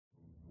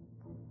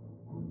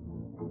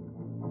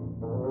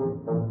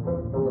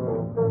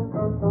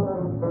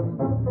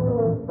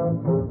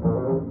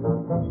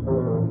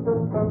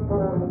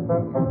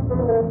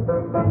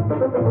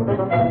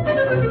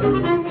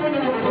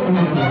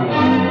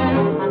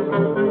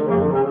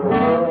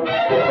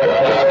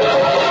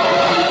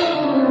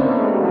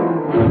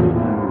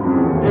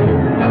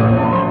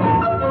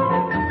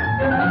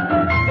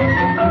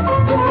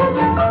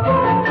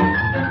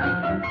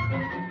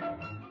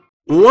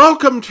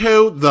Welcome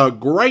to the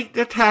Great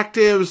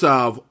Detectives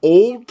of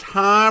Old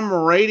Time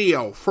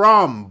Radio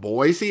from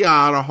Boise,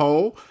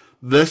 Idaho.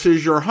 This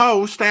is your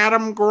host,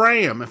 Adam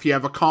Graham. If you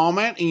have a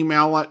comment,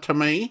 email it to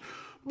me,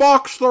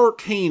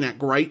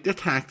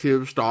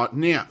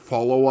 box13@greatdetectives.net.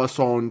 Follow us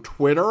on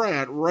Twitter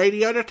at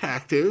Radio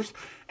Detectives,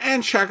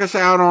 and check us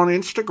out on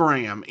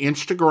Instagram,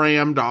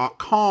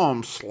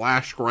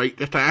 instagram.com/Great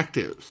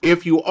Detectives.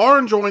 If you are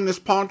enjoying this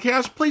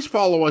podcast, please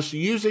follow us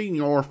using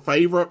your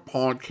favorite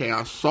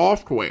podcast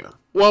software.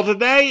 Well,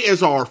 today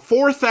is our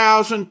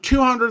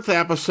 4,200th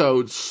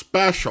episode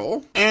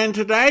special, and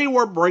today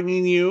we're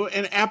bringing you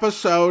an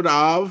episode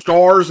of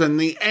Stars in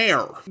the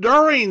Air.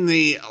 During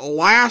the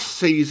last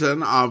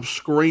season of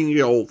Screen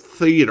Guild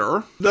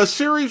Theater, the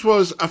series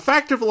was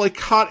effectively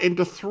cut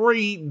into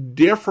 3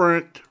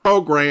 different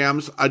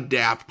programs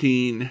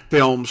adapting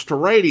films to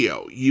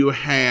radio. You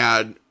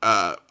had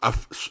a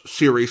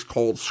series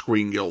called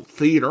Screen Guild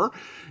Theater.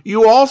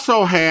 You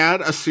also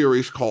had a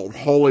series called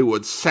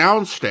Hollywood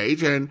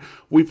Soundstage, and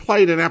we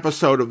played an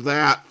episode of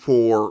that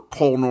for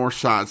Cole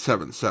Northside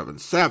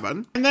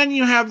 777. And then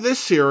you have this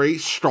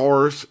series,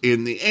 Stars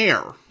in the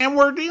Air. And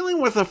we're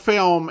dealing with a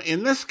film,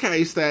 in this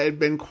case, that had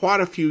been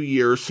quite a few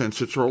years since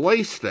its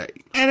release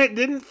date. And it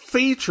didn't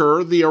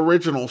feature the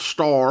original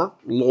star,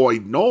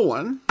 Lloyd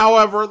Nolan.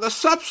 However, the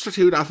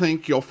substitute I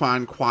think you'll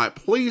find quite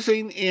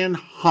pleasing in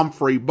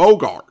Humphrey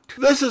Bogart.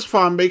 This is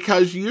fun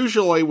because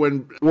usually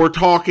when we're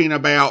talking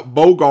about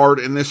Bogart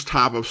in this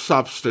type of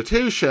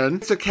substitution,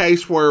 it's a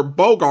case where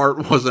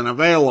Bogart wasn't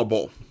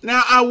available.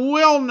 Now, I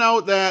will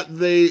note that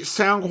the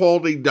sound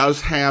quality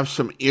does have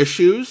some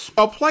issues,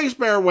 so please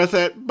bear with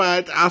it,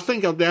 but I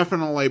think it'll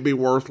definitely be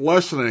worth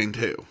listening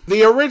to.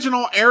 The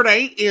original air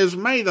date is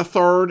May the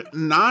 3rd,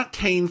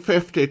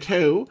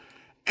 1952,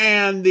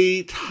 and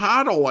the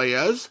title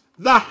is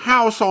The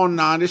House on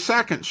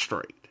 92nd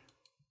Street.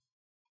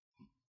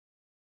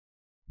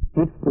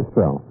 It's the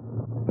film.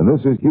 And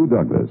this is Hugh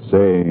Douglas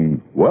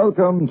saying,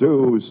 welcome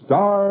to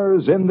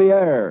Stars in the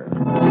Air.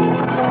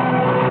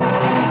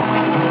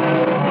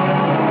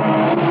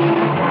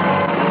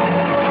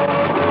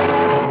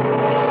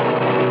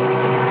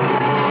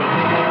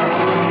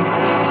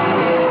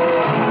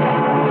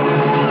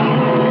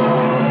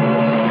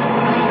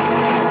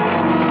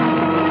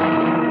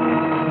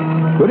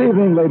 Good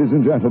evening, ladies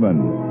and gentlemen,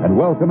 and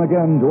welcome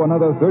again to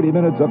another 30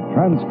 minutes of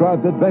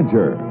transcribed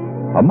adventure.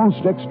 A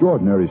most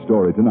extraordinary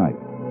story tonight.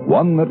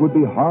 One that would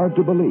be hard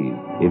to believe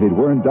if it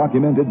weren't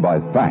documented by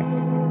fact.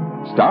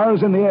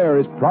 Stars in the Air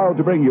is proud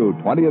to bring you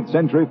 20th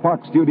Century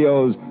Fox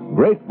Studios'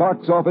 great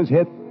box office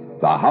hit,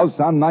 The House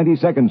on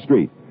 92nd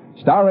Street,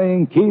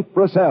 starring Keith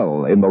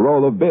Russell in the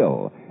role of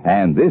Bill,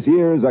 and this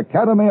year's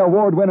Academy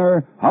Award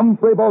winner,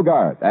 Humphrey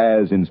Bogart,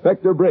 as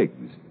Inspector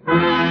Briggs.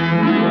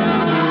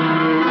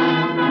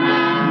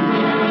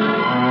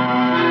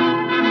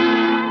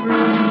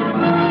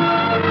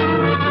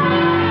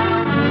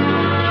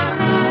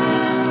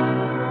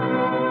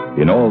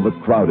 In all the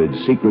crowded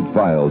secret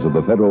files of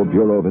the Federal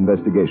Bureau of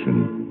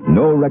Investigation,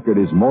 no record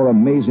is more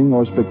amazing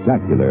or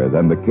spectacular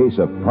than the case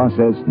of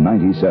Process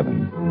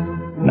 97.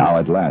 Now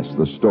at last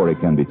the story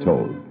can be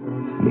told.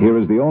 And here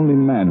is the only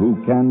man who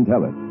can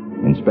tell it,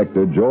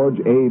 Inspector George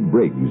A.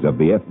 Briggs of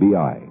the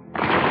FBI.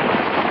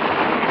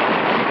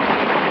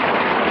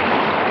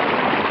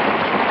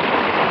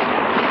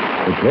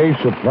 The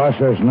case of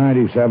Process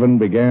 97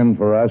 began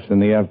for us in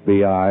the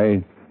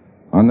FBI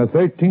on the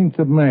 13th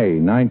of May,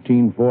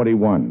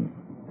 1941.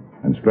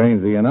 And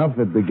strangely enough,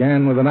 it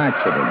began with an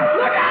accident.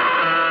 Look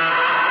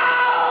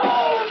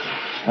out!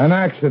 An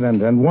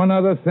accident and one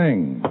other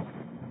thing.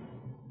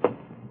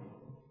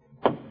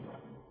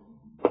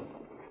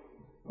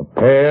 A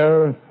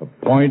pair of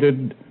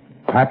pointed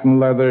patent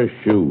leather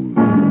shoes.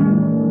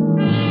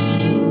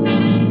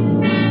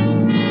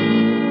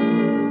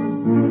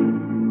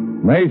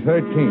 May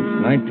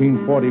 13th,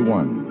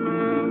 1941.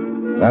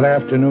 That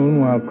afternoon,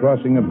 while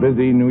crossing a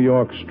busy New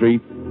York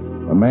street,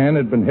 a man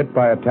had been hit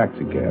by a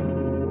taxicab.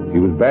 He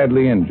was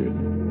badly injured.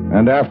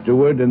 And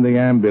afterward, in the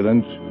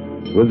ambulance,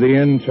 with the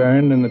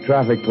intern and the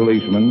traffic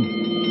policeman.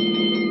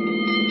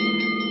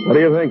 What do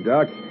you think,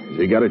 Doc? Has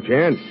he got a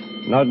chance?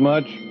 Not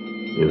much.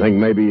 You think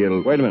maybe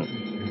he'll... Wait a minute.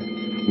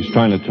 He's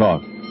trying to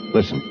talk.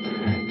 Listen.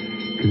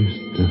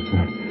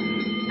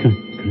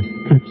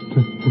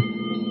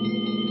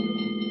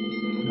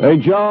 Hey,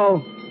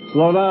 Joe,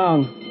 slow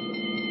down.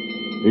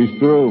 He's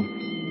through.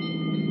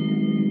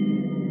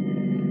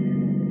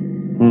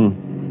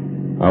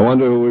 I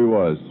wonder who he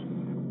was.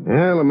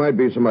 Well, there might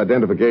be some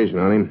identification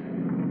on him.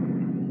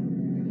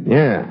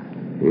 Yeah,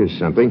 here's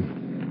something.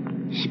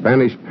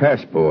 Spanish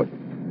passport.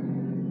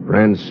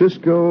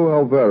 Francisco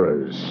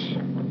Alvarez.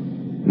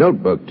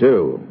 Notebook,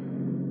 too.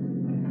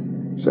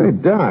 Say,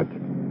 Doc,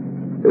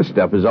 this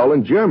stuff is all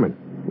in German.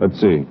 Let's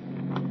see.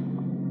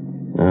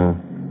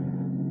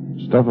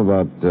 Stuff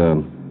about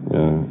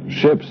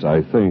ships,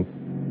 I think.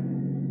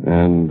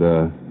 And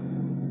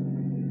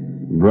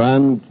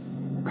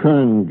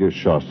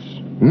Brandkerngeschoss.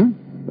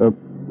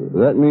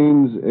 That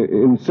means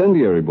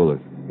incendiary bullet.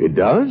 It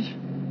does?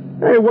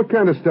 Hey, what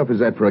kind of stuff is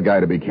that for a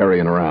guy to be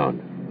carrying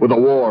around? with a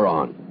war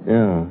on.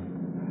 Yeah.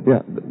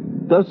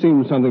 Does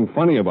seem something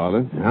funny about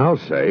it. I'll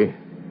say.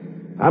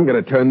 I'm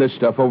going to turn this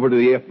stuff over to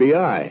the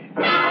FBI.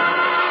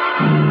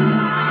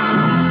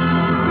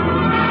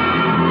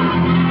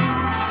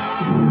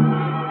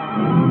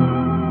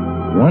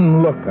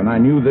 One look, and I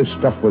knew this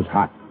stuff was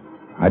hot.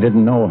 I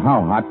didn't know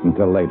how hot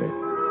until later.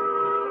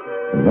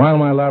 And while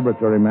my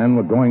laboratory men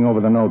were going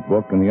over the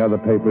notebook and the other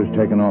papers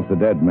taken off the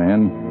dead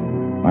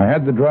man, I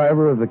had the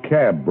driver of the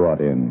cab brought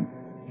in.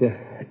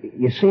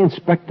 You see,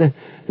 Inspector,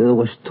 there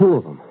was two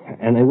of them,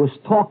 and they was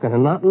talking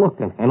and not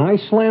looking, and I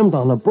slammed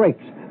on the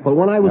brakes. But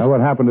when I was... Now,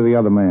 what happened to the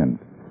other man?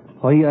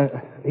 Oh,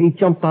 he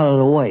jumped out of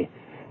the way.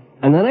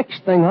 And the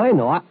next thing I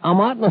know, I'm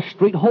out in the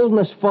street holding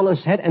this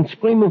fella's head and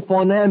screaming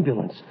for an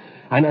ambulance.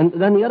 And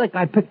then the other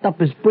guy picked up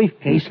his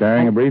briefcase. He's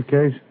carrying a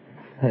briefcase?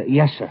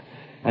 Yes, sir.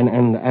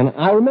 And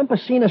I remember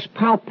seeing his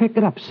pal pick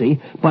it up, see?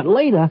 But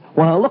later,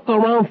 when I look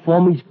around for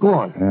him, he's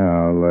gone.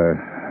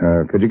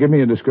 Yeah, could you give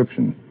me a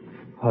description?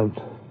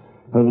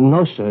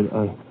 No,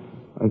 sir.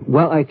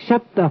 Well,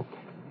 except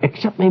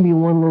maybe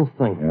one little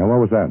thing. Yeah, what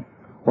was that?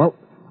 Well,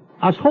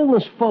 I was holding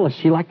this fella,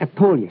 see, like I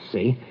told you,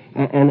 see?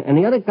 And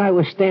the other guy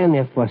was standing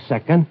there for a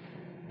second,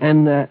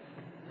 and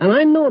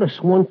I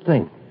noticed one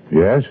thing.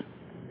 Yes?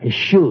 His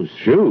shoes.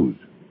 Shoes?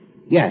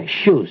 Yeah, his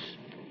shoes.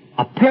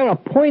 A pair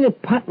of pointed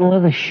patent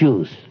leather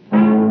shoes.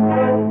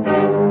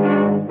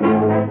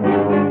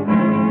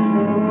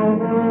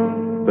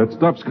 That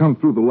stuff's come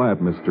through the lab,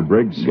 Mr.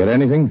 Briggs. Get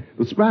anything?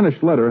 The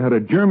Spanish letter had a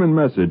German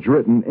message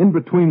written in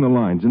between the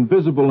lines, in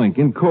visible ink,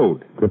 in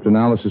code.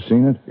 Cryptanalysis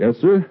seen it? Yes,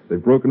 sir.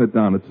 They've broken it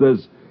down. It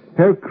says,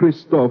 Herr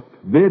Christoph,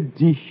 werd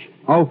dich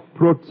auf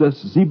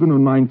Prozess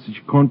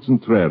 97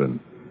 konzentrieren.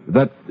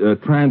 That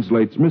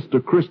translates, Mr.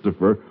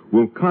 Christopher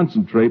will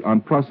concentrate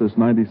on Process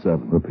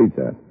 97. Repeat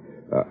that.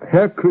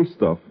 Herr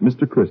Christoph,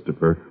 Mr.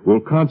 Christopher, will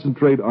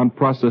concentrate on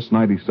Process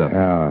 97.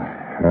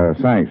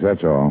 Thanks,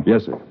 that's all.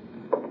 Yes, sir.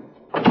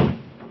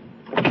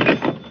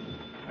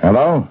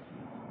 Hello?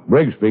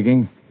 Briggs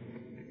speaking.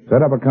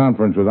 Set up a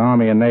conference with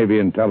Army and Navy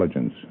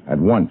intelligence at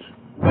once.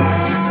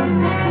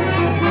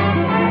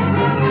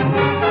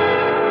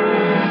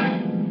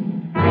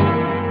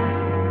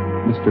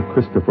 Mr.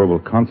 Christopher will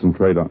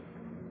concentrate on...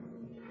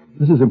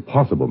 This is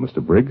impossible,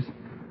 Mr. Briggs.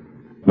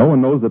 No one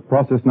knows that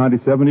Process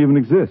 97 even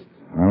exists.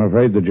 I'm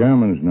afraid the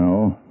Germans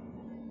know.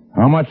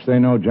 How much they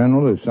know,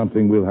 General, is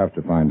something we'll have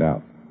to find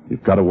out.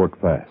 You've got to work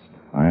fast.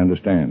 I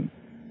understand.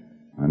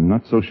 I'm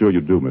not so sure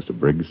you do, Mr.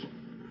 Briggs.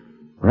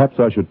 Perhaps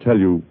I should tell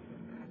you,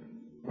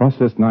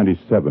 Process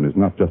 97 is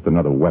not just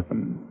another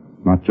weapon,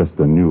 not just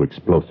a new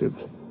explosive.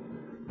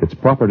 Its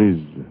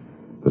properties,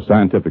 the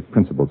scientific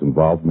principles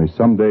involved, may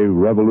someday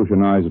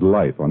revolutionize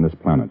life on this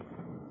planet.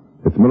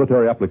 Its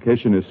military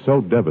application is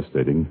so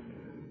devastating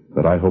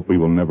that I hope we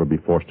will never be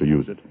forced to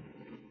use it.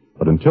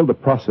 But until the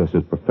process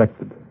is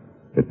perfected,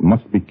 it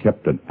must be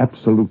kept an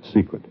absolute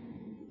secret.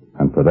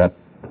 And for that,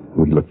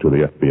 we look to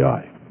the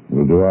FBI.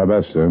 We'll do our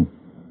best, sir.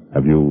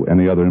 Have you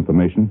any other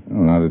information?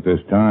 Well, not at this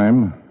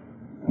time.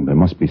 And there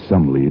must be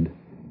some lead.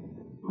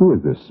 Who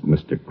is this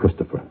Mr.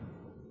 Christopher?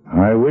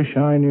 I wish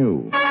I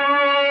knew.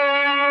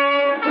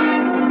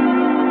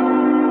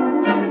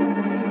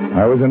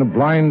 I was in a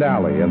blind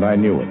alley, and I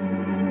knew it.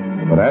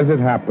 But as it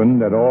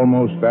happened, at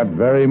almost that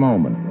very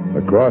moment,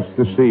 across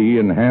the sea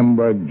in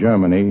Hamburg,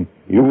 Germany...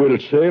 You will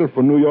sail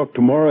for New York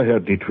tomorrow, Herr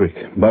Dietrich,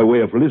 by way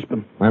of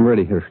Lisbon. I'm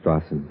ready, Herr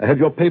Strassen. I have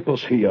your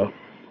papers here.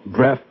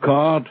 Draft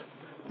card,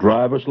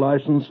 driver's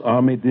license,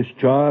 army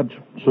discharge,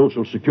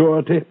 social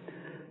security.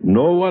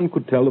 No one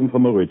could tell them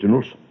from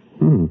originals.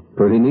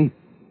 Pretty neat.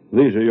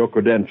 These are your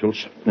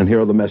credentials, and here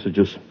are the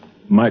messages.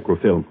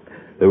 Microfilm.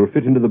 They will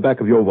fit into the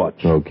back of your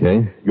watch.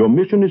 Okay. Your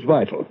mission is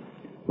vital.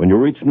 When you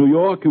reach New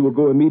York, you will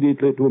go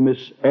immediately to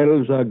Miss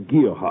Elsa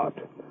Gearhart.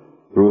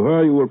 Through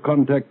her, you will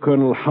contact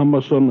Colonel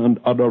Hammerson and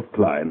Adolf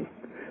Klein.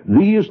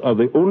 These are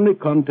the only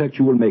contacts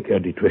you will make, Herr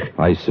Dietrich.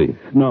 I see.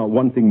 Now,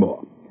 one thing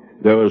more.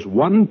 There is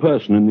one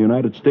person in the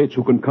United States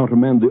who can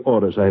countermand the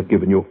orders I have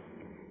given you.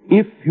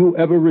 If you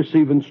ever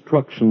receive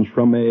instructions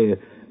from a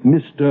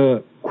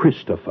Mr.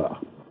 Christopher,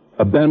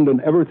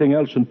 abandon everything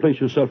else and place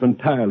yourself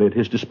entirely at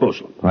his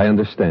disposal. I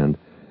understand.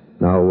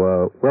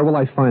 Now, where will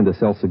I find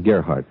this Elsa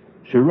Gerhardt?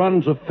 She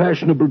runs a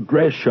fashionable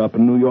dress shop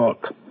in New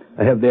York.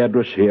 I have the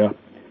address here.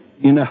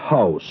 In a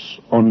house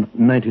on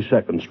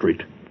 92nd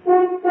Street.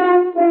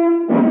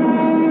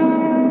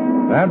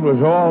 That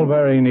was all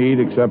very neat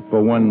except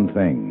for one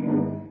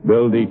thing.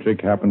 Bill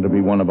Dietrich happened to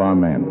be one of our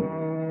men.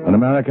 An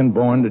American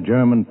born to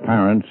German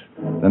parents,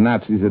 the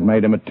Nazis had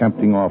made him a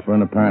tempting offer,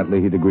 and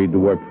apparently he'd agreed to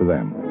work for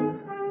them.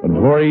 But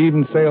before he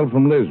even sailed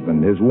from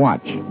Lisbon, his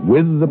watch,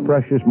 with the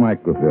precious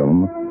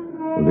microfilm,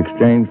 was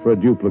exchanged for a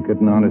duplicate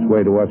and on its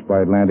way to us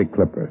by Atlantic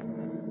Clipper.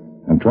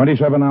 And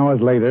 27 hours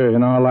later,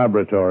 in our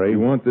laboratory... You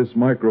want this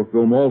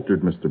microfilm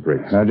altered, Mr.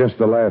 Briggs? Just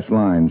the last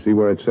line. See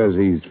where it says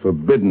he's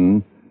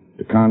forbidden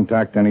to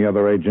contact any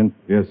other agent?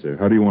 Yes, sir.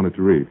 How do you want it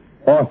to read?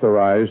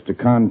 Authorized to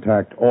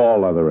contact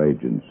all other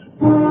agents.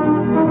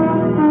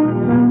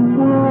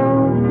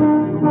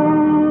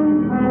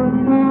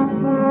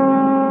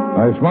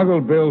 I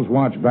smuggled Bill's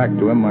watch back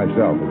to him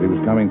myself as he was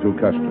coming through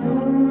customs.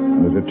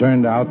 And as it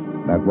turned out,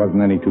 that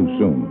wasn't any too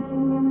soon.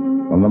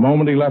 From the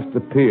moment he left the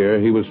pier,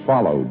 he was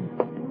followed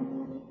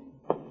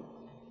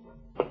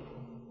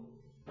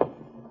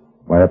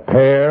by a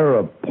pair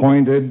of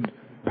pointed,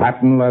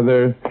 patent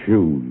leather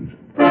shoes.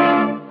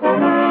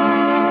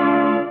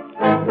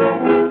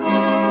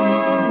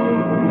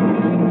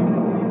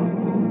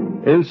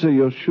 Elsa,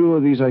 you're sure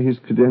these are his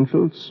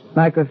credentials?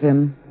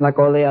 Microfilm, like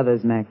all the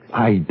others, Max.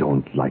 I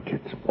don't like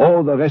it.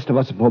 All the rest of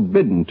us are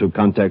forbidden to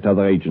contact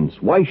other agents.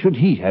 Why should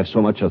he have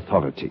so much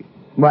authority?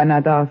 Why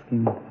not ask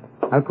him?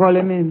 I'll call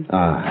him in.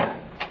 Ah.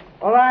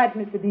 All right,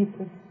 Mr.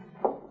 Dietrich.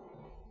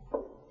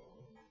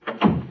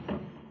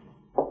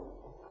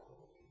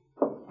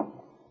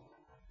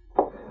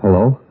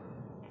 Hello?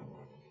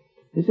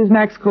 This is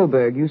Max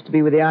Koberg, used to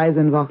be with the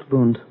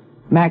Eisenwachtbund.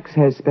 Max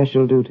has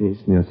special duties.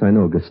 Yes, I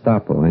know.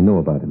 Gestapo. I know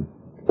about him.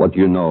 What do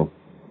you know?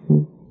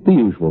 The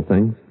usual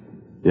things.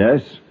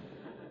 Yes?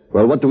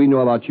 Well, what do we know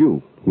about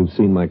you? You've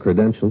seen my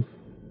credentials.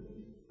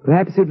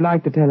 Perhaps you'd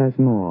like to tell us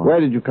more. Where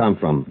did you come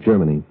from?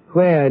 Germany.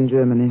 Where in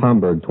Germany?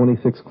 Hamburg,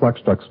 26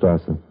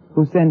 Klockstockstrasse.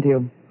 Who sent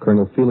you?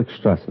 Colonel Felix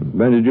Strassen.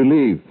 When did you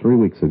leave? 3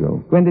 weeks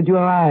ago. When did you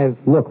arrive?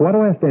 Look, why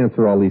do I have to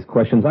answer all these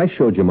questions? I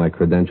showed you my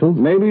credentials.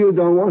 Maybe you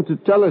don't want to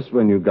tell us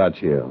when you got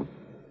here.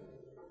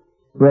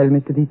 Well,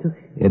 Mr. Dietrich?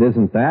 It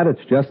isn't that.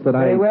 It's just that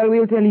Very well,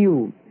 we'll tell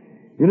you.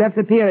 You left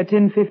the pier at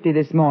 10:50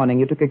 this morning.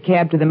 You took a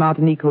cab to the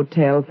Martinique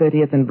Hotel,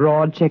 30th and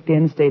Broad, checked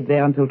in, stayed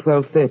there until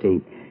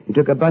 12:30. You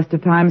took a bus to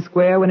Times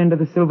Square, went into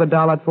the Silver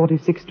Doll at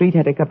 46th Street,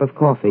 had a cup of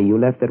coffee. You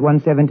left at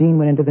 1:17,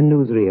 went into the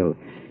newsreel.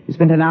 You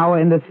spent an hour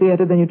in the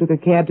theater, then you took a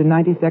cab to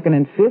 92nd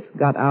and 5th,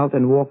 got out,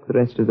 and walked the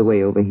rest of the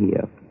way over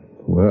here.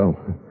 Well,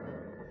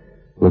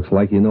 looks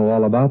like you know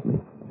all about me.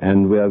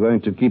 And we are going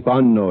to keep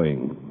on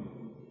knowing.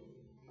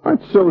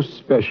 What's so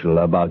special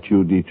about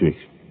you, Dietrich?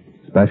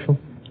 Special?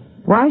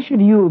 Why should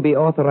you be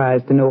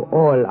authorized to know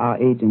all our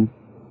agents?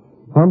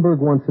 Hamburg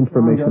wants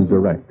information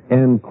direct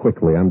and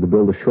quickly. I'm to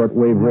build a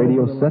shortwave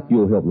radio set.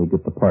 You'll help me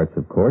get the parts,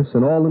 of course,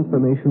 and all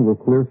information will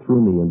clear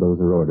through me, and those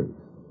are orders.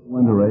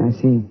 I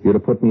see. You're to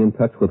put me in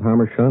touch with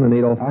Hammershon and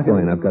Adolf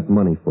Klein. I've got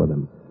money for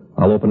them.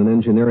 I'll open an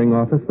engineering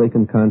office. They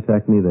can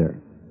contact me there.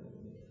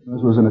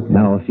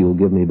 Now, if you'll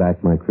give me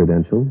back my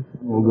credentials.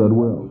 Oh,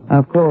 goodwill.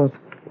 Of course.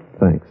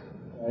 Thanks.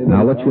 Now,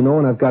 I'll let you know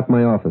when I've got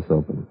my office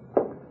open.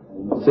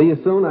 See you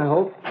soon, I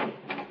hope.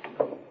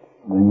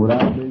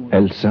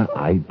 Elsa,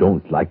 I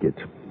don't like it.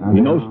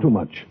 He knows too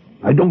much.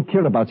 I don't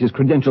care about his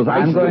credentials.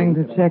 I'm going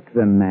to check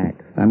them,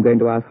 Max. I'm going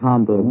to ask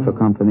Hamburg for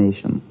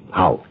confirmation.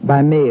 How?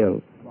 By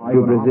mail.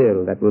 To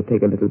Brazil. That will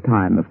take a little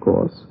time, of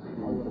course.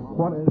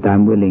 But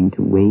I'm willing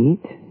to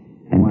wait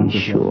and be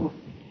sure.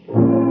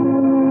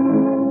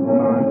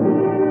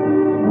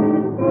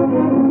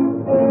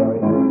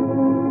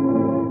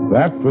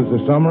 That was the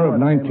summer of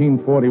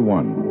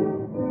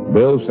 1941.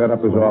 Bill set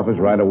up his office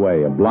right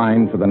away, a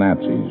blind for the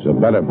Nazis, a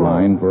better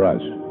blind for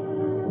us.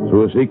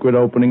 Through a secret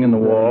opening in the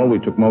wall, we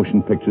took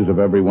motion pictures of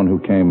everyone who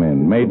came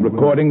in, made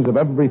recordings of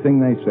everything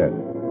they said.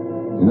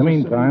 In the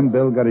meantime,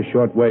 Bill got his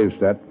shortwave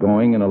set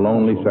going in a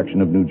lonely section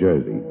of New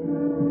Jersey.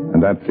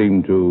 And that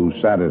seemed to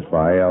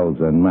satisfy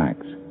Elsa and Max.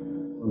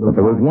 But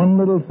there was one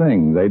little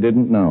thing they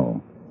didn't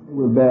know.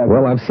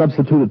 Well, I've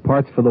substituted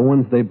parts for the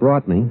ones they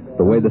brought me.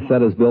 The way the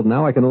set is built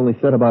now, I can only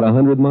set about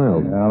 100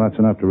 miles. Well, that's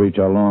enough to reach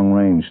our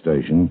long-range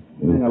station.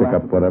 We'll pick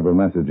up whatever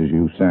messages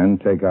you send,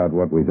 take out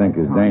what we think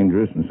is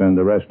dangerous, and send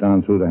the rest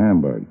on through to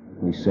Hamburg.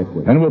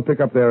 And we'll pick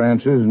up their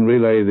answers and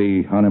relay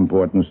the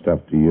unimportant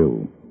stuff to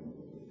you.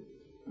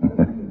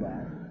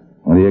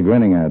 What are you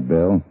grinning at,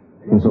 Bill?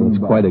 It's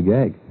quite a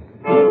gag.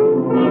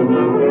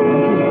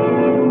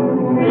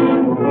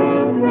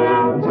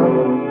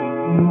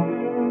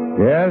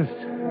 Yes,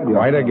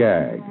 quite a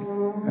gag.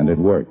 And it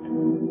worked.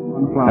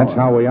 That's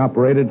how we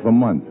operated for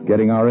months,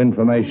 getting our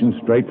information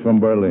straight from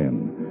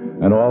Berlin.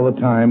 And all the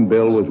time,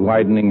 Bill was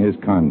widening his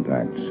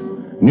contacts.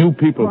 New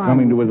people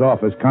coming to his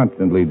office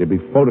constantly to be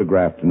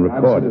photographed and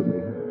recorded.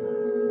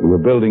 We were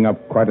building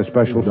up quite a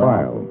special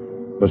file.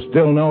 But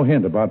still no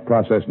hint about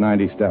Process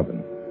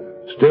 97.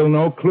 Still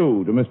no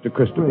clue to Mr.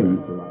 Christopher.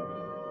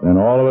 Then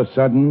all of a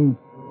sudden,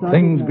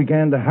 things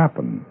began to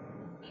happen.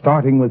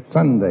 Starting with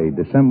Sunday,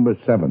 December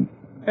 7th.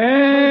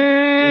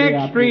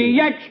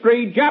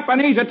 Extra,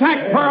 Japanese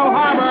attack Pearl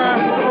Harbor.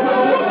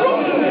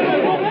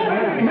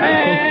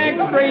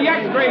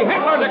 Extra,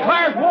 Hitler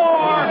declares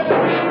war.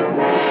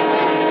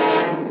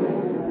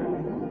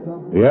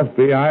 The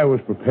FBI was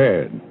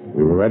prepared.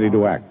 We were ready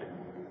to act.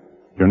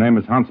 Your name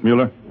is Hans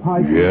Mueller?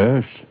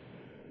 Yes?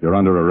 You're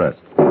under arrest.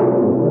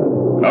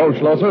 Karl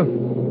Schlosser?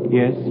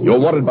 Yes? You're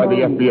wanted by the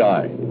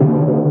FBI.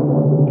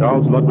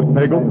 Charles Ludwig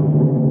Pagel?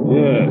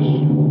 Yes.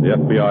 The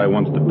FBI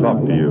wants to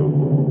talk to you.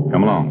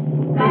 Come along.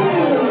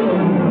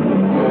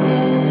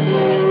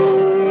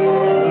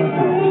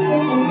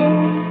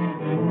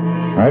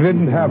 I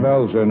didn't have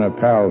Elsa and her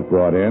pals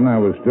brought in. I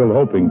was still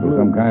hoping for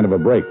some kind of a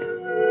break.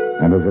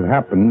 And as it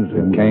happens,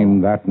 it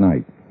came that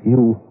night.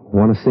 You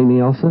want to see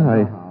me, Elsa?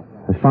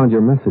 I found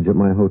your message at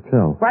my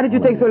hotel. Why did you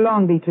take so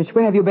long, Dietrich?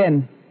 Where have you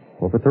been?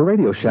 Over at the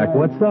Radio Shack.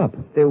 What's up?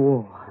 The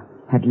war.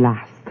 At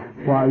last.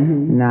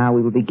 Now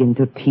we will begin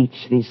to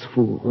teach these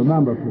fools.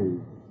 Remember, please.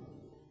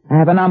 I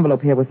have an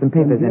envelope here with some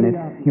papers in it.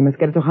 You must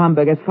get it to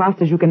Hamburg as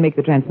fast as you can make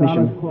the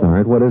transmission. All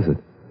right, what is it?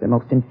 The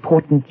most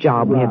important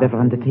job we have ever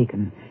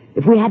undertaken.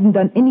 If we hadn't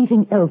done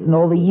anything else in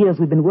all the years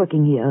we've been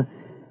working here,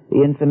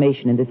 the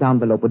information in this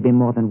envelope would be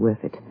more than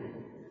worth it.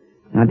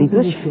 Now,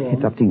 Dietrich,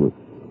 it's up to you.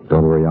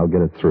 Don't worry, I'll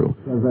get it through.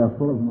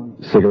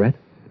 Cigarette?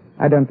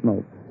 I don't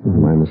smoke.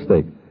 My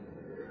mistake.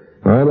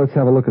 All right, let's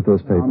have a look at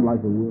those papers.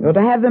 You're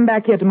to have them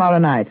back here tomorrow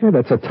night. Yeah,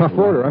 that's a tough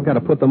order. I've got to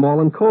put them all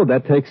in code.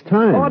 That takes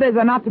time. Orders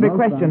are not to be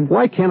questioned.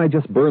 Why can't I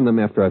just burn them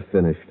after I've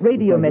finished?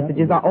 Radio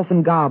messages are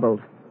often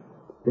garbled.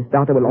 The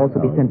starter will also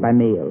be sent by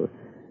mail.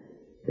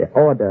 The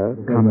order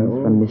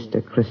comes from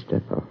Mr.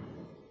 Christopher.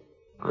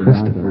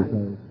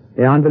 Christopher?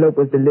 The envelope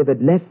was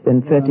delivered less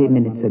than 30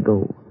 minutes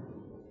ago.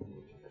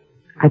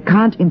 I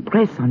can't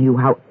impress on you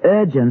how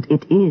urgent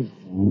it is.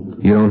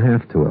 You don't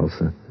have to,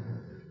 Elsa.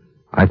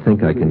 I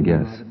think I can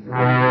guess.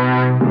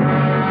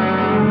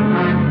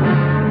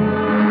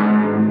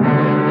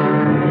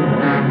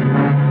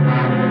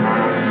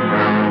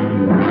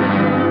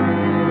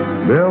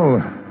 Bill,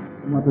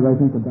 What did I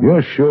think of that?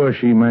 you're sure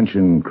she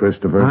mentioned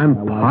Christopher?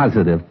 I'm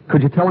positive.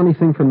 Could you tell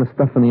anything from the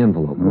stuff in the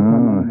envelope?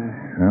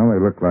 Well, they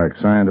look like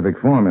scientific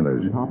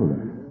formulas.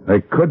 They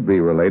could be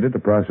related to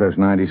Process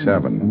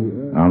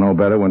 97. I'll know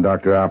better when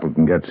Dr.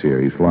 Appleton gets here.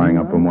 He's flying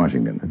up from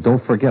Washington.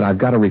 Don't forget, I've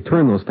got to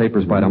return those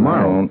papers by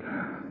tomorrow.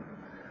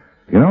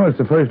 You know, it's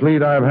the first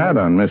lead I've had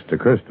on Mr.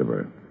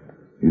 Christopher.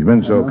 He's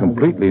been so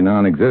completely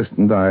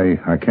non-existent,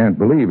 I can't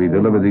believe he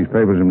delivered these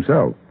papers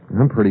himself.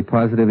 I'm pretty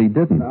positive he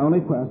didn't.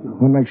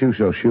 What makes you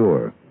so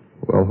sure?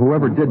 Well,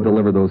 whoever did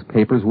deliver those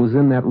papers was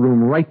in that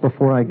room right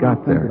before I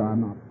got there.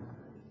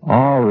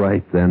 All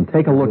right, then.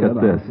 Take a look at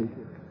this.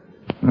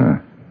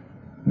 A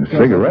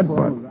cigarette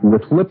butt.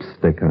 With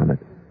lipstick on it.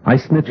 I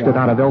snitched it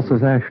out of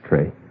Elsa's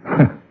ashtray.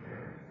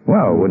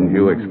 Well, wouldn't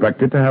you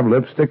expect it to have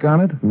lipstick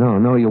on it?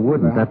 No, you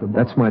wouldn't.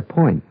 That's my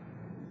point.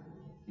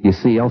 You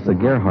see, Elsa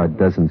Gerhardt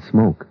doesn't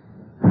smoke.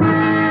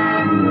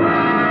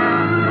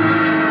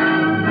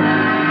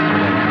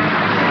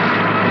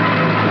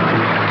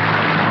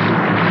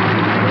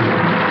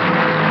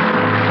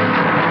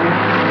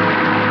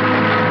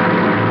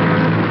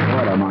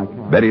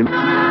 Betty...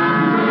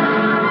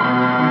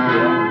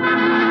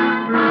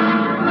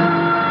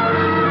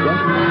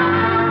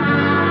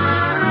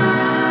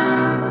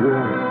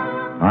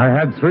 I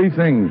had three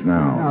things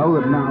now.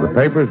 The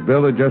papers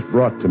Bill had just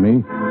brought to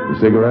me, the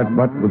cigarette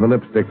butt with the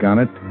lipstick on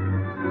it,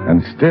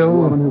 and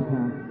still,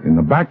 in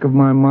the back of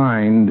my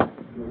mind,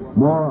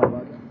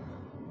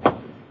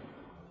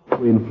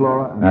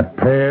 that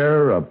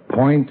pair of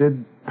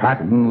pointed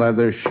patent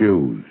leather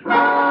shoes.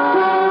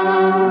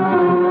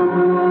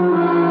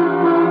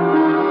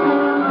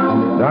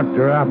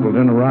 Dr.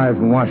 Appleton arrived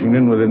from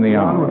Washington within the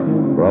hour.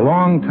 For a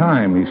long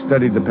time, he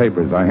studied the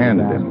papers I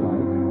handed him.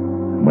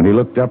 When he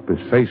looked up, his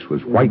face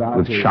was white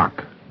with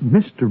shock.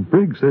 Mr.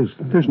 Briggs,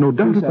 there's no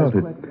doubt about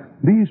it.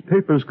 These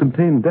papers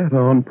contain data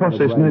on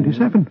Process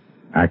 97.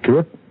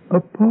 Accurate?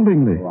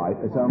 Appallingly.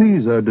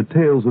 These are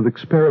details of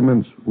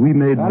experiments we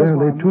made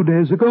barely 2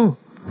 days ago.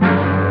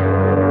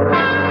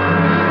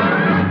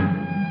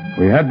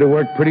 We had to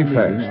work pretty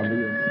fast.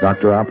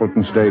 Dr.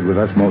 Appleton stayed with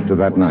us most of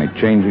that night,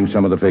 changing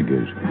some of the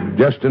figures,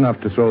 just enough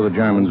to throw the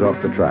Germans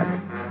off the track.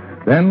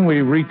 Then we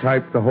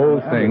retyped the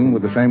whole thing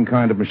with the same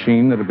kind of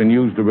machine that had been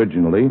used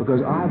originally,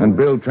 and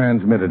Bill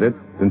transmitted it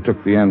and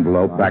took the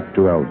envelope back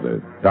to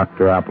Elsa.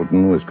 Dr.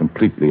 Appleton was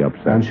completely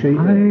upset. I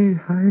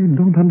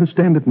don't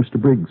understand it, Mr.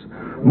 Briggs.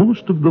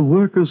 Most of the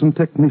workers and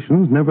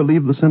technicians never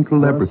leave the central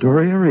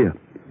laboratory area.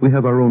 We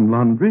have our own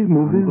laundry,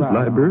 movies,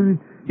 library,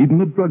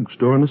 even a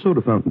drugstore and a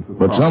soda fountain.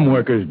 But some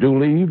workers do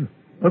leave?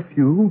 A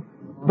few,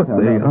 but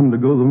they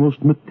undergo the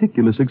most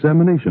meticulous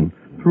examination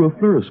through a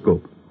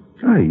fluoroscope.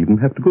 I even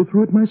have to go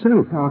through it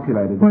myself.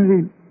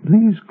 Why,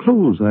 these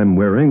clothes I'm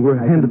wearing were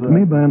handed to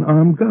me by an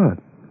armed guard.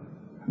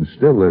 And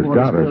still, those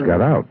doubters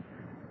got out.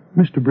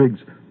 Mr.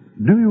 Briggs,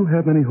 do you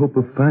have any hope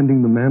of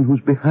finding the man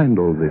who's behind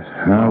all this?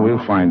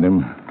 We'll find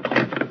him.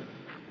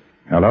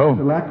 Hello?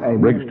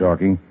 Briggs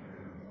talking.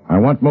 I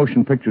want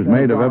motion pictures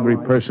made of every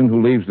person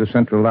who leaves the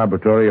central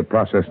laboratory of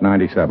Process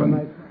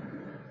 97.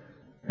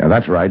 Yeah,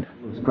 that's right.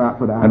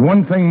 And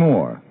one thing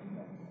more.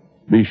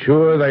 Be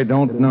sure they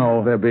don't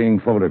know they're being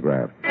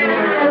photographed.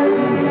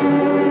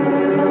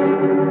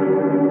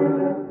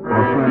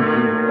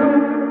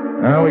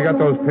 Well, we got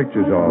those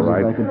pictures all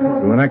right.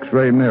 Through an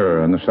X-ray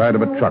mirror on the side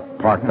of a truck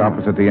parked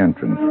opposite the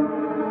entrance.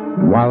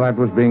 And while that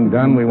was being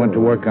done, we went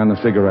to work on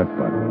the cigarette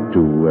butt.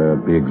 To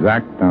be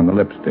exact, on the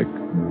lipstick.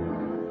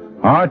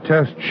 Our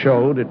test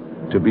showed it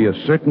to be a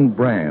certain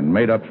brand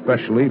made up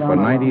specially for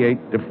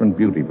 98 different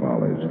beauty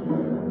parlors.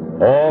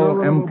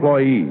 All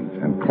employees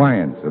and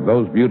clients of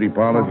those beauty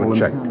parlors were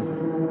checked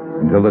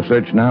until the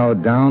search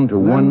narrowed down to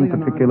one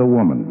particular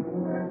woman.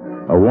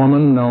 A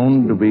woman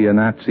known to be a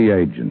Nazi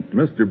agent.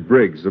 Mr.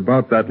 Briggs,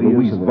 about that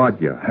Louise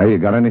Vodya. Hey, you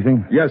got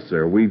anything? Yes,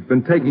 sir. We've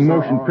been taking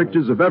motion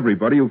pictures of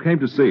everybody who came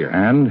to see her.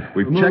 And?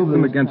 We've checked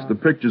them against the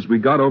pictures we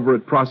got over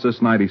at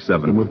Process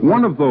 97.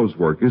 One of those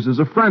workers is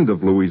a friend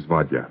of Louise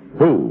Vodya.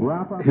 Who?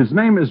 His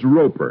name is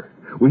Roper.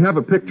 We have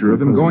a picture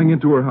of him going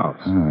into her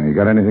house. You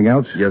got anything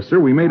else? Yes, sir.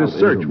 We made a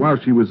search while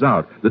she was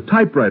out. The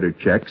typewriter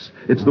checks.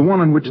 It's the one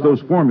on which those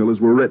formulas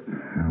were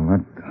written. Well,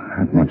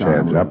 that much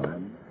adds up.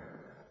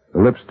 The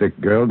lipstick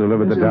girl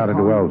delivered the data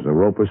to Elsa.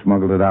 Roper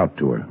smuggled it out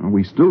to her.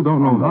 We still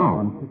don't know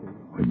how.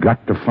 We've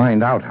got to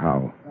find out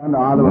how. We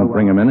won't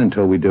bring him in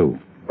until we do.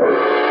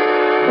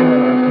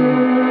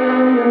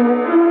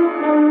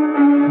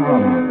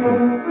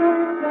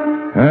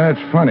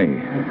 That's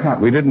funny.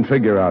 We didn't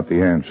figure out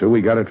the answer.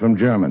 We got it from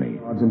Germany.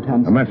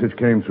 A message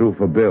came through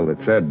for Bill. It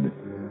said,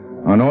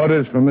 on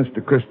orders from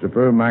Mr.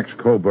 Christopher, Max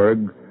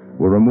Coburg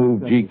will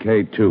remove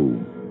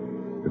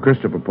GK2. The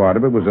Christopher part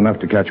of it was enough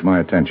to catch my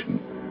attention.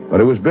 But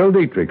it was Bill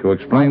Dietrich who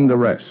explained the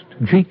rest.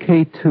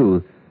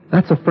 GK2.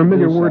 That's a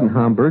familiar word in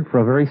Hamburg for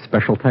a very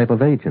special type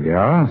of agent.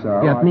 Yeah?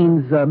 Yeah, it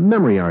means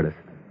memory artist.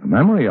 A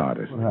memory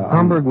artist?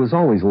 Hamburg was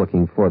always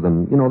looking for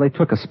them. You know, they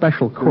took a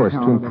special course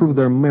to improve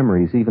their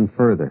memories even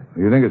further.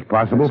 You think it's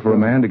possible for a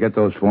man to get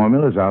those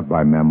formulas out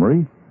by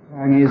memory?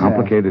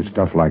 Complicated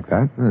stuff like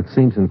that? It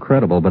seems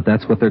incredible, but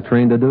that's what they're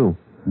trained to do.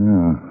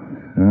 Yeah.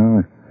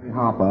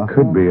 Well,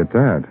 could be at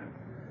that.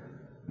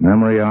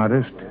 Memory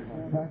artist,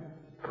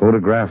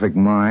 photographic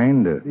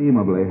mind, a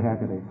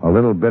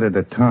little bit at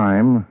a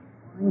time.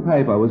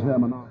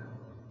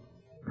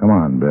 Come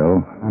on,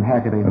 Bill.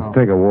 Let's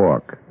take a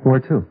walk. Where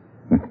to?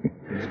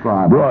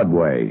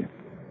 Broadway.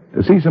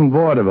 To see some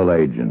vaudeville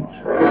agents.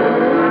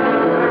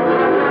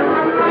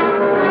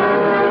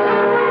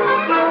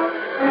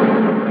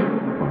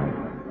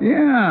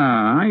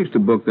 Yeah, I used to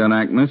book that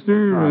act,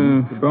 mister.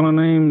 A fellow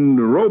named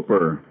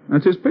Roper.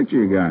 That's his picture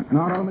you got.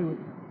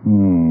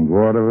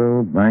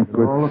 Vaudeville,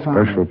 banquets,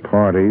 special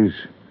parties.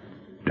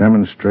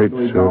 Demonstrates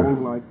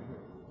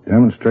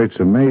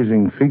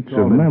amazing feats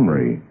of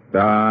memory.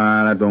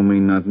 That don't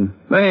mean nothing.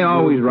 They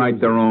always write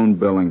their own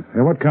billing.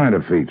 Hey, what kind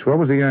of feats? What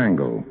was the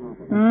angle?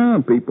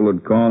 People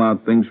would call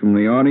out things from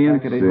the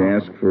audience. They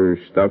ask for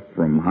stuff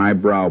from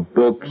highbrow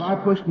books.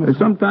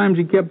 Sometimes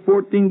he kept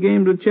 14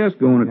 games of chess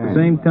going at the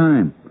same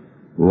time.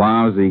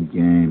 Lousy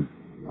game.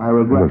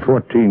 But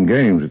 14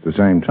 games at the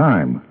same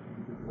time.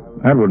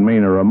 That would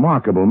mean a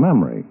remarkable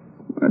memory.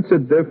 What's the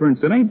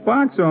difference? It ain't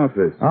box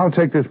office. I'll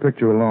take this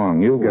picture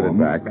along. You'll get it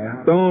back.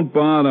 Don't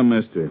bother,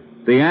 mister.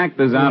 The act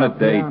is out of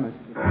date.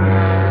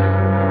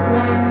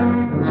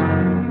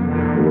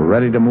 We're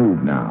ready to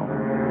move now.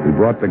 We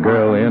brought the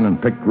girl in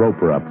and picked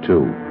Roper up,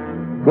 too.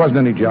 It wasn't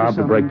any job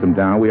to break them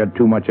down. We had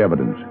too much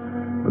evidence.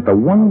 But the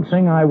one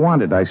thing I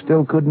wanted, I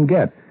still couldn't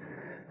get.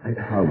 I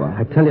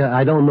tell you,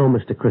 I don't know,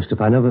 Mr.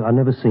 Christopher. I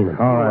never seen him.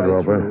 All right,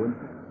 Roper.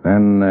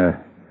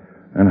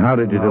 And how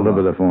did you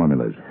deliver the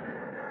formulas?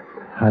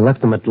 I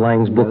left them at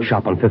Lang's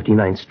bookshop on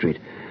 59th Street.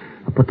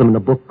 I put them in a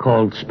book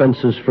called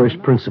Spencer's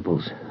First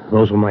Principles.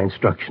 Those were my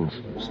instructions.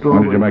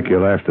 When did you make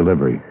your last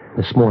delivery?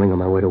 This morning on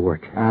my way to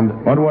work. And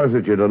what was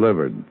it you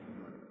delivered?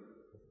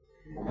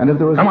 And if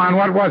there was... Come on,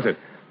 what was it?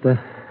 The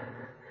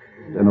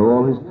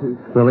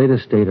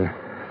latest data.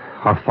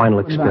 Our final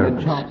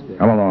experiments.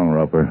 Come along,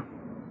 Roper.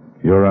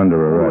 You're under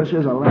arrest.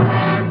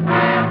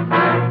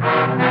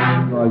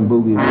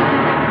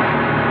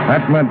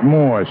 That meant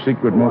more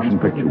secret motion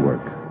picture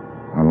work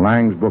on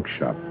Lang's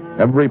bookshop.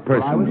 Every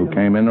person who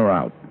came in or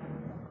out.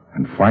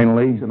 And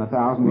finally,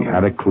 we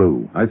had a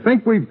clue. I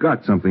think we've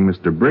got something,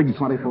 Mr. Briggs.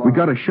 We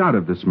got a shot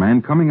of this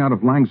man coming out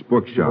of Lang's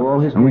bookshop.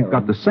 And we've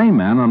got the same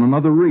man on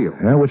another reel.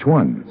 Yeah, which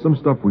one? Some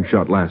stuff we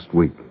shot last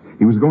week.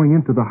 He was going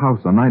into the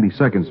house on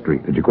 92nd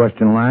Street. Did you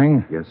question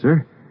Lang? Yes,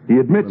 sir. He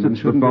admits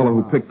it's the fellow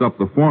who picked up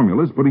the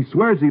formulas, but he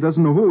swears he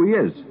doesn't know who he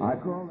is.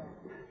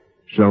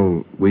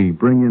 Shall we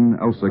bring in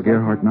Elsa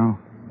Gerhardt now?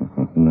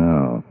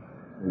 No.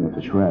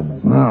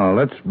 No,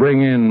 let's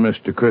bring in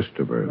Mr.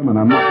 Christopher.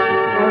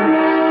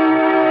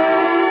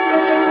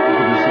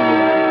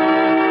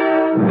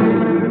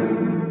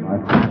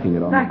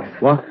 Max.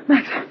 What?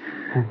 Max.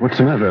 What's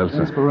the matter,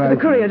 Elsa? The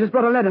courier just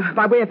brought a letter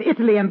by way of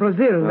Italy and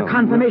Brazil. A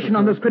confirmation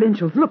on those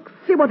credentials. Look,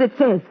 see what it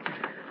says.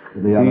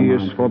 He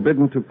is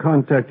forbidden to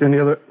contact any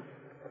other...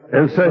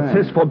 Elsa, it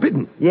says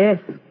forbidden. Yes,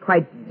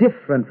 quite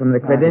different from the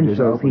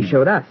credentials he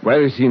showed us.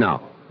 Where is he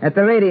now? At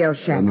the radio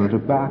shack.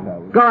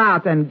 Go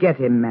out and get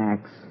him,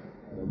 Max.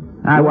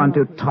 I want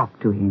to talk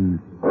to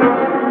him.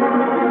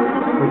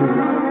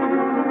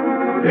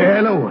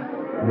 Hello.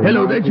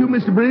 Hello, that you,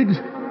 Mr. Briggs?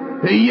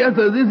 Yes,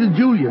 sir, this is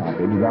Julius.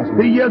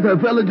 Yes, sir,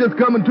 fella just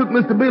come and took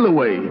Mr. Bill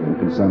away.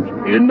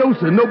 No,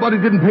 sir, nobody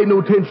didn't pay no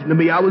attention to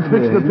me. I was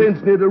fixing the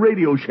fence near the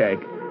radio shack.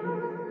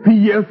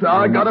 Yes, sir,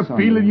 I got a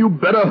feeling you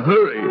better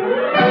hurry.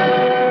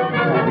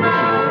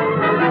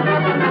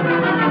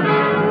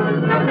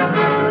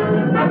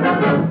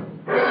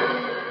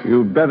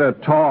 You'd better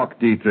talk,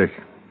 Dietrich.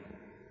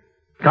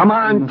 Come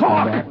on,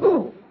 talk!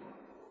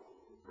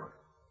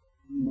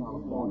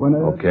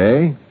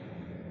 Okay.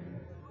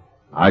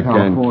 I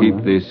can't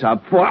keep this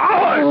up for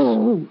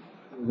hours.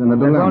 It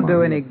won't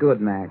do any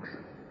good, Max.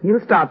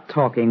 He'll start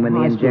talking when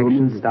the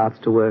injection starts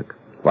to work.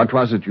 What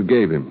was it you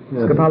gave him?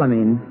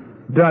 Scopolamine.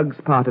 Drugs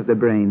part of the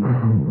brain.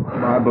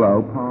 My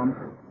blow, Palm.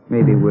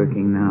 Maybe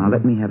working now.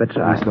 Let me have a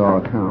try. Missed our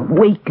account.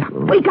 Wake up.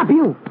 Wake up,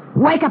 you.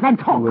 Wake up and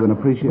talk. With an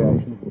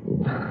appreciation.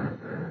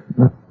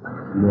 Not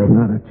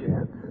a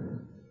chance.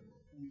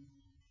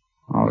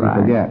 All right.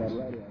 Forgets.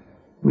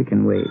 We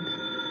can wait.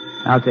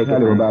 I'll take Tell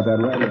it. you about that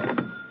radio.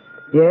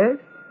 Yes?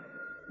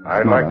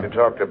 I'd like to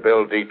talk to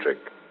Bill Dietrich.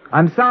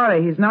 I'm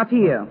sorry, he's not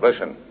here.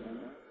 Listen,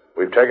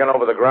 we've taken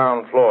over the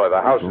ground floor.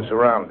 The house is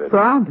surrounded.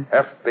 Surrounded?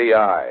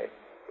 FBI.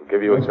 We'll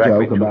give you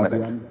exactly 2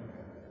 minutes.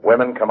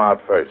 Women come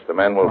out first. The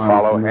men will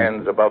follow,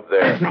 hands above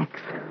their...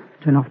 Max,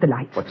 turn off the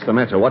lights. What's the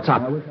matter? What's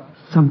up?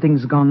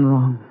 Something's gone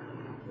wrong.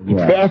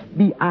 It's the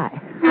FBI.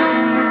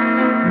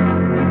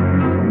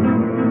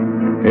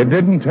 It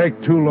didn't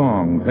take too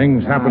long.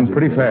 Things happened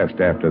pretty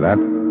fast after that.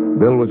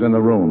 Bill was in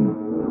the room.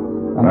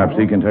 Perhaps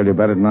he can tell you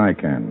better than I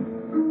can.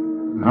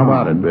 How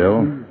about it,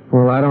 Bill?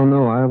 Well, I don't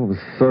know. I was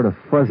sort of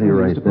fuzzy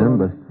right then,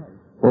 but...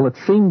 Well, it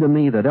seemed to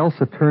me that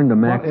Elsa turned to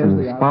Max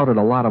and spouted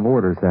a lot of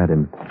orders at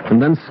him,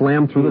 and then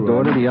slammed through the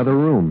door to the other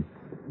room.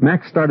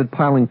 Max started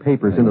piling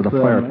papers into the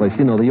fireplace,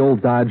 you know, the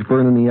old Dodge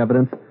burning the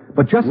evidence.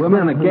 But just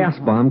then, a gas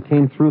bomb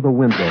came through the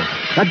window.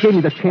 That gave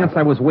me the chance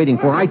I was waiting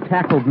for. I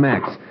tackled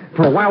Max.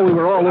 For a while, we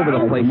were all over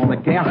the place, and the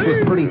gas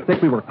was pretty thick.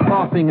 We were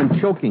coughing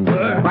and choking.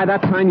 By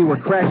that time, you were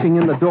crashing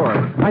in the door.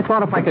 I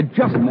thought if I could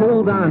just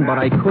hold on, but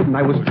I couldn't.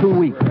 I was too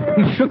weak.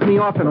 He shook me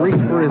off and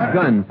reached for his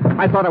gun.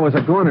 I thought I was a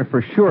goner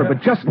for sure,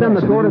 but just then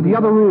the door to the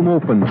other room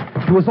opened.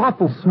 It was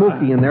awful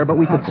smoky in there, but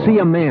we could see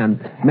a man.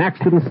 Max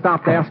didn't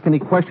stop to ask any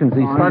questions.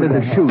 He started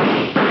to shoot.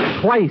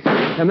 Twice,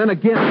 and then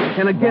again,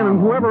 and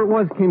whoever it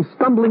was came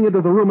stumbling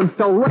into the room and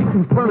fell right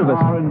in front of us.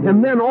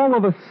 And then all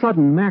of a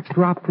sudden, Max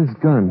dropped his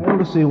gun and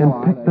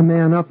picked the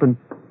man up, and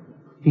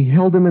he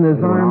held him in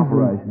his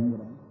arms,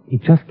 and he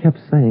just kept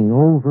saying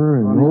over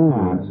and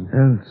over,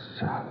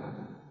 Elsa.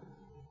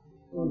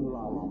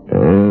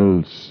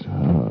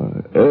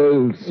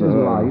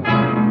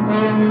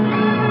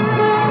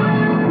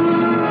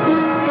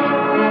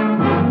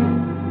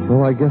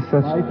 Well, I guess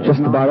that's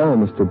just about all,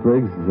 Mr.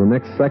 Briggs. The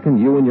next second,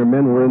 you and your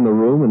men were in the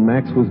room, and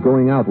Max was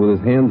going out with his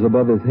hands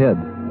above his head.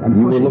 And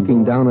you were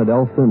looking down at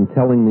Elsa and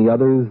telling the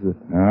others that...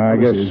 I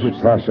guess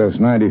Process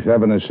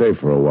 97 is safe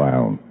for a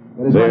while.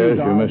 There's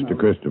your Mr.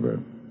 Christopher.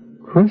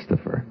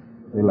 Christopher?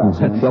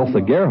 That's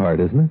Elsa Gerhardt,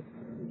 isn't it?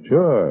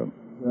 Sure.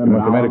 You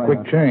must have made a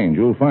quick change.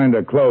 You'll find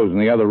her clothes in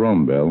the other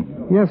room, Bill.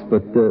 Yes,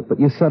 but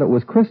you said it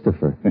was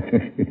Christopher.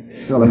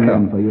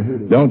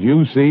 Don't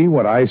you see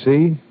what I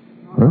see?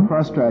 Huh?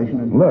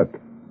 Frustration. Look,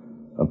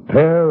 a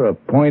pair of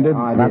pointed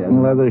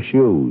patent leather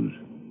shoes.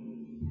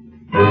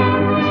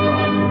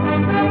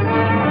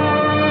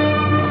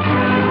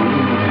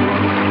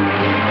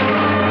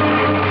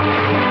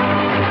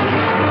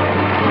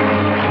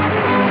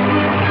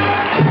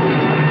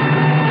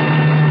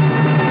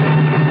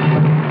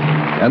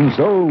 And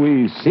so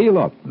we seal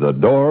up the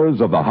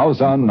doors of the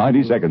house on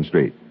 92nd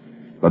Street.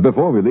 But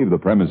before we leave the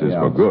premises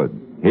for good,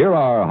 here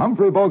are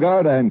Humphrey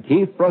Bogart and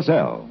Keith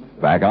Russell,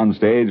 back on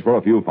stage for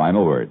a few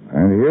final words.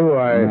 And you,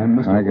 I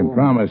can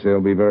promise there'll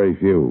be very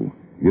few.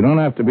 You don't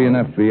have to be an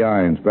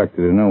FBI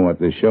inspector to know what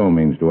this show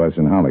means to us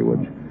in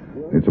Hollywood.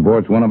 It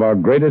supports one of our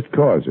greatest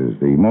causes,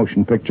 the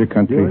Motion Picture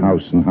Country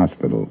House and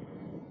Hospital.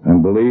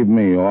 And believe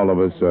me, all of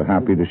us are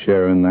happy to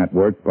share in that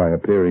work by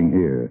appearing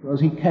here. Was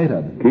he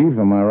catered? Keith,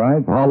 am I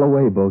right? All the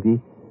way,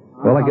 Bogey.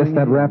 Well, I guess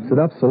that wraps it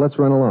up, so let's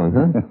run along,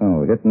 huh?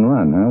 Oh, hit and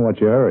run, huh?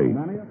 What's your hurry?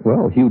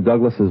 Well, Hugh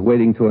Douglas is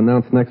waiting to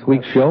announce next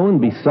week's show, and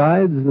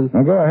besides...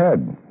 Now, go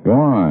ahead. Go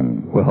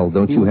on. Well,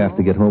 don't you have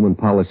to get home and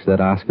polish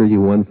that Oscar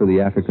you won for the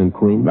African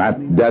Queen?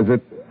 That does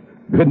it.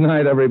 Good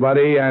night,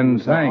 everybody,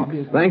 and thanks.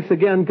 Thanks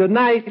again. Good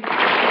night.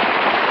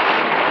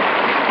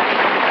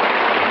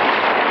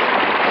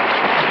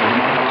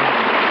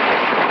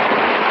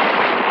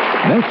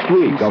 Next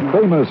week, a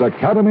famous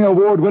Academy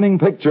Award-winning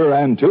picture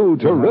and 2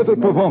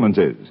 terrific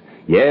performances.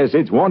 Yes,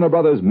 it's Warner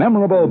Brothers'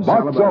 memorable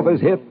box office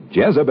hit,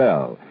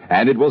 Jezebel.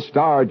 And it will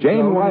star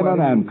Jane Wyman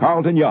and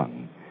Carlton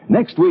Young.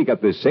 Next week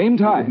at the same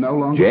time,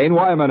 Jane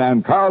Wyman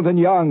and Carlton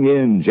Young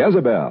in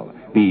Jezebel.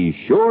 Be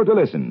sure to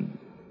listen.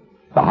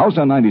 The House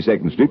on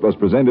 92nd Street was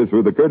presented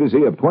through the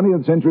courtesy of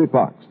 20th Century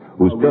Fox,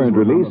 whose current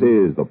release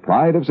is The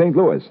Pride of St.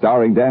 Louis,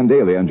 starring Dan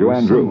Daly and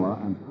Joanne Drew.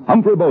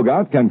 Humphrey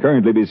Bogart can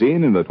currently be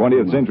seen in the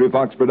 20th Century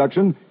Fox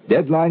production,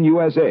 Deadline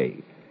USA.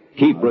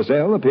 Keith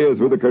Russell appeared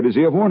through the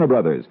courtesy of Warner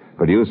Brothers,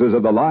 producers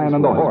of The Lion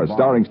and the Horse,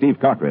 starring Steve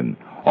Cochran.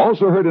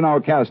 Also heard in our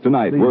cast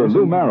tonight were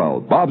Lou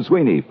Merrill, Bob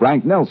Sweeney,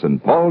 Frank Nelson,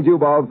 Paul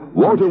Dubov,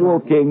 Walter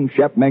Wolf King,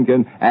 Shep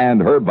Menken,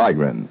 and Herb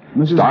Vigran.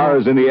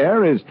 Stars in the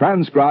Air is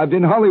transcribed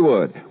in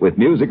Hollywood, with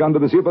music under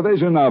the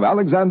supervision of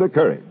Alexander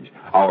Courage.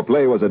 Our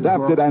play was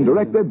adapted and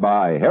directed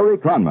by Harry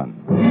Cronman.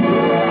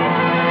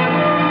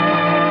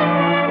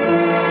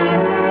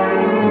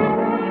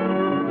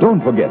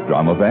 Don't forget,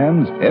 drama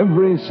fans,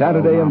 every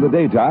Saturday in the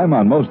daytime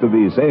on most of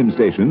these same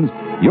stations,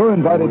 you're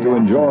invited to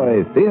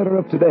enjoy Theater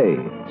of Today,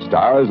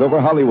 Stars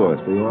Over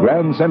Hollywood,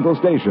 Grand Central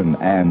Station,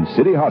 and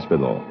City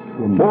Hospital.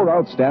 4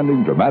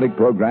 outstanding dramatic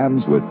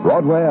programs with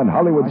Broadway and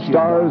Hollywood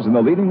stars in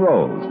the leading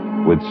roles,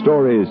 with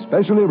stories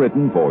specially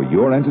written for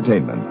your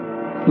entertainment.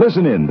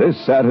 Listen in this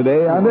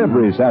Saturday and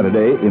every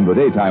Saturday in the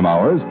daytime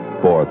hours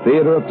for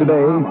Theater of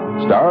Today,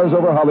 Stars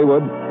Over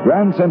Hollywood,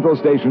 Grand Central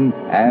Station,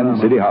 and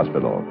City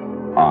Hospital.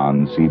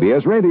 On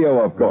CBS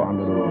Radio, of course.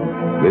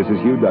 This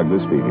is Hugh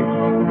Douglas speaking.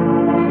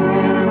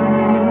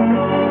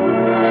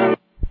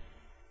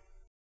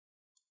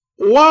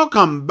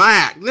 Welcome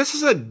back. This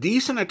is a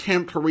decent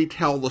attempt to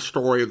retell the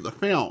story of the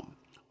film,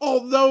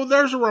 although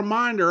there's a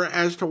reminder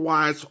as to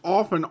why it's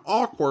often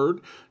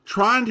awkward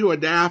trying to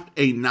adapt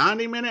a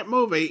 90-minute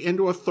movie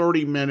into a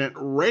 30-minute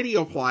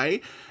radio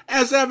play,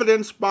 as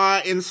evidenced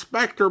by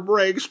Inspector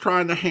Briggs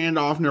trying to hand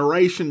off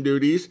narration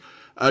duties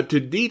to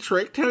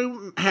Dietrich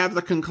to have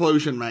the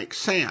conclusion make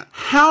sense.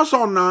 House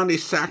on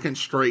 92nd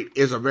Street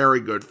is a very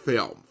good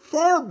film.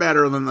 Far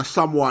better than the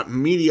somewhat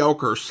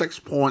mediocre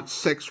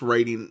 6.6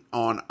 rating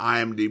on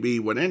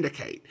IMDb would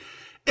indicate.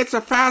 It's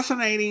a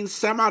fascinating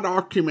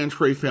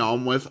semi-documentary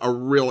film with a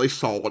really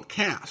solid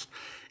cast.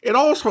 It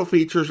also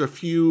features a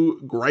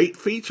few great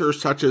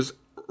features such as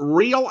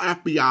real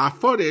FBI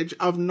footage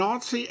of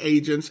Nazi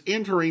agents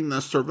entering the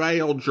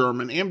surveilled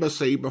German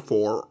embassy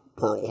before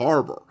Pearl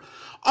Harbor.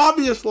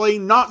 Obviously,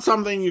 not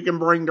something you can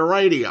bring to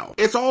radio.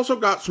 It's also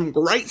got some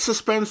great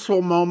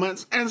suspenseful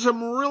moments and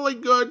some really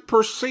good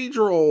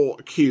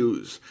procedural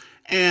cues.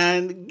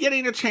 And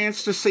getting a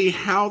chance to see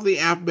how the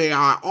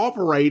FBI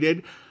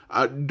operated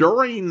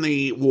during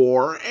the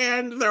war,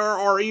 and there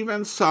are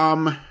even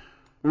some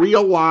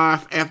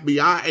real-life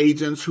FBI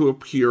agents who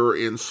appear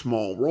in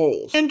small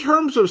roles. In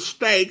terms of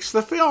stakes,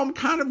 the film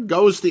kind of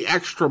goes the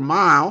extra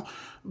mile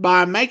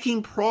by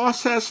making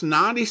Process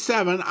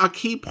 97 a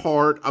key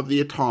part of the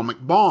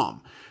atomic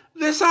bomb.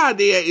 This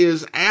idea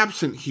is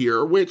absent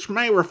here, which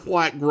may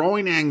reflect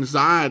growing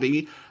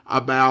anxiety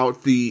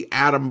about the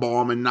atom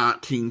bomb in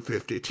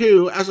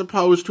 1952, as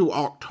opposed to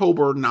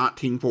October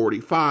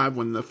 1945,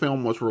 when the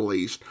film was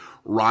released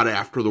right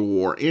after the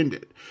war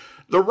ended.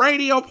 The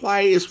radio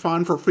play is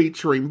fun for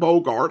featuring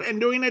Bogart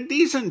and doing a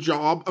decent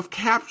job of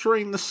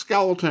capturing the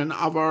skeleton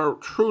of a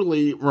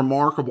truly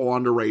remarkable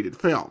underrated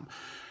film.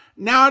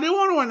 Now, I do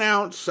want to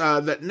announce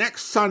that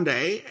next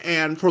Sunday,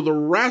 and for the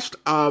rest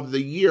of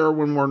the year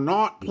when we're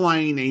not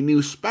playing a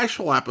new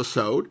special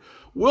episode,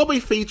 we'll be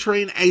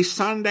featuring a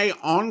Sunday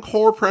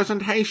encore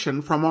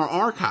presentation from our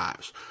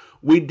archives.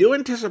 We do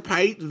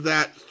anticipate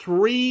that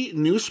 3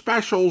 new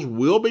specials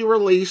will be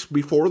released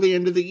before the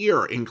end of the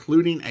year,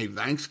 including a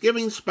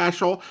Thanksgiving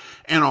special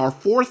and our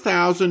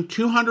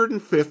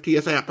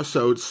 4,250th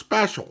episode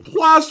special.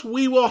 Plus,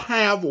 we will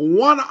have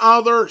one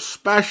other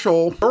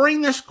special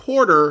during this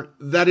quarter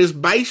that is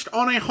based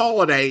on a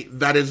holiday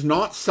that is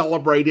not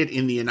celebrated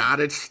in the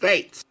United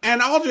States.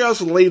 And I'll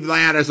just leave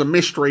that as a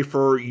mystery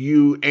for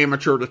you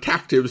amateur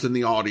detectives in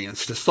the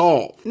audience to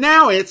solve.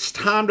 Now it's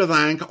time to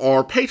thank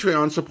our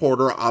Patreon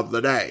supporter of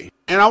the day.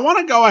 And I want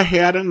to go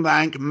ahead and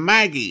thank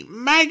Maggie.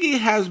 Maggie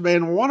has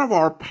been one of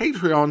our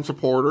Patreon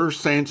supporters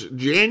since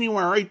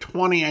January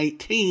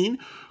 2018,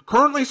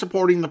 currently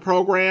supporting the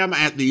program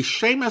at the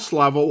Seamus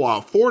level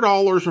of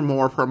 $4 or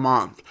more per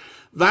month.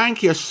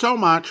 Thank you so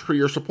much for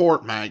your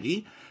support,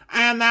 Maggie.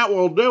 And that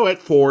will do it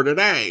for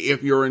today.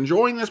 If you're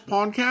enjoying this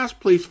podcast,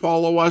 please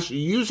follow us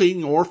using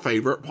your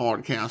favorite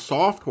podcast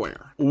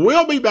software.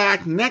 We'll be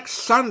back next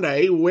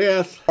Sunday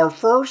with our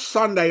first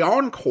Sunday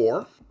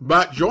encore.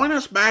 But join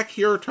us back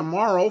here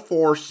tomorrow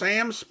for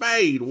Sam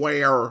Spade,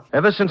 where...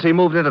 Ever since he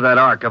moved into that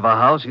ark of a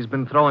house, he's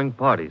been throwing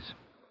parties.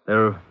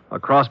 They're a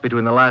cross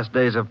between the last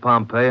days of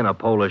Pompeii and a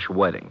Polish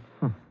wedding.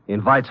 He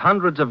invites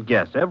hundreds of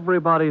guests,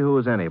 everybody who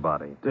is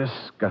anybody.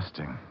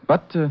 Disgusting.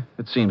 But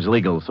it seems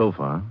legal so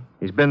far.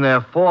 He's been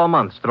there 4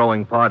 months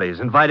throwing parties,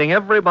 inviting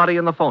everybody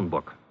in the phone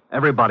book.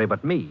 Everybody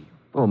but me.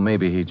 Well,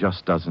 maybe he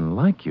just doesn't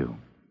like you.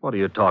 What are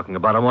you talking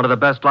about? I'm one of the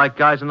best-liked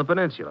guys in the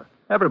peninsula.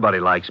 Everybody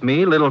likes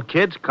me, little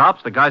kids,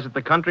 cops, the guys at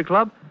the country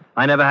club.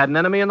 I never had an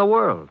enemy in the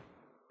world.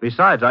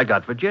 Besides, I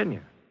got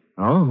Virginia.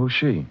 Oh, who's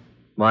she?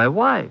 My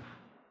wife.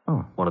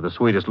 Oh. One of the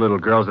sweetest little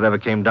girls that ever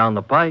came down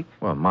the pike.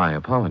 Well, my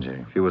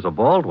apology. She was a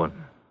bald one.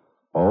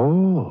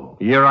 Oh.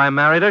 The year I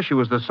married her, she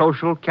was the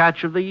social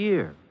catch of the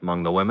year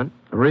among the women.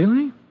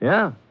 Really?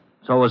 Yeah.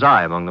 So was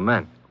I among the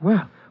men.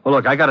 Well,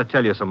 look, I got to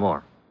tell you some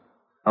more.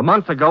 A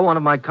month ago, one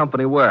of my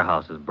company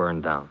warehouses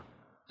burned down.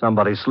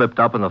 Somebody slipped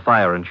up and the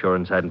fire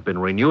insurance hadn't been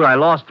renewed. I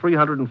lost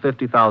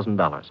 $350,000.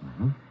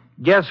 Mm-hmm.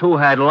 Guess who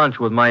had lunch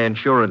with my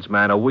insurance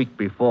man a week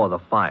before the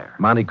fire?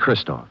 Monte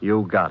Cristo.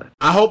 You got it.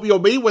 I hope you'll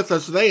be with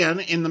us then.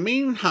 In the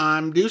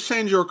meantime, do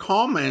send your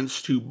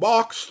comments to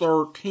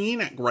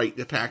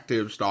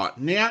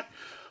box13@greatdetectives.net.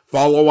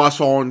 Follow us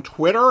on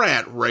Twitter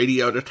at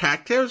Radio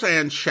Detectives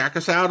and check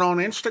us out on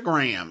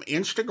Instagram,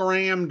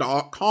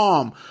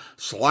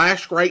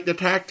 instagram.com/Great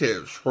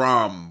Detectives.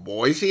 From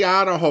Boise,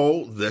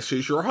 Idaho, this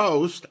is your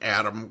host,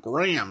 Adam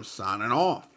Graham, signing off.